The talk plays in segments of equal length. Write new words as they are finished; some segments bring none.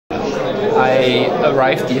I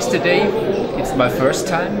arrived yesterday. It's my first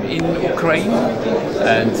time in Ukraine,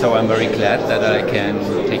 and so I'm very glad that I can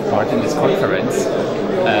take part in this conference.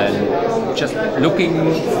 And just looking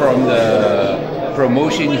from the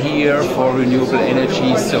promotion here for renewable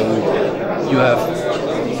energy, so you have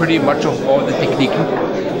pretty much of all the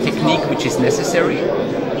technique which is necessary.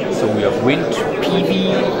 So we have wind, PV,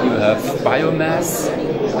 you have biomass,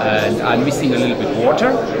 and I'm missing a little bit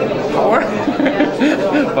water power.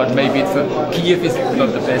 But maybe Kiev is not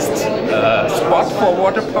the best spot for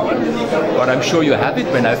water power. But I'm sure you have it.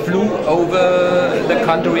 When I flew over the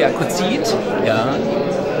country, I could see it. Yeah,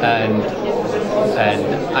 and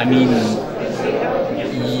I mean,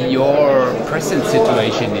 your present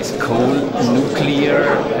situation is coal, nuclear,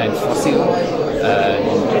 and fossil.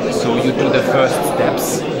 So you do the first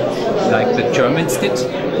steps like the Germans did,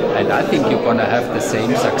 and I think you're gonna have the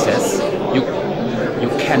same success. You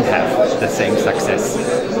can have the same success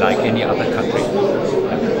like any other country.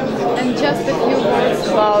 And just a few words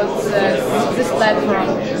about this platform,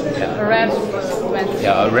 REF.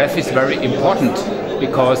 Yeah, REF is very important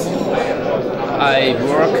because I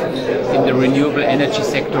work in the renewable energy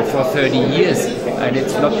sector for 30 years, and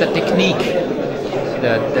it's not the technique.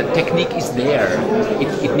 The technique is there.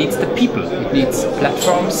 It needs the people. It needs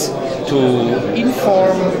platforms to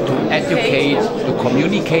inform, to educate, to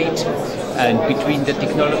communicate, and between the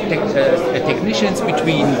technicians,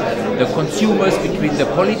 between the consumers, between the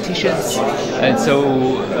politicians. And so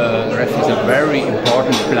REF is a very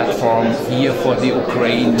important platform here for the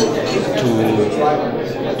Ukraine to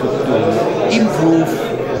improve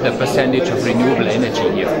the percentage of renewable energy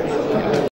here.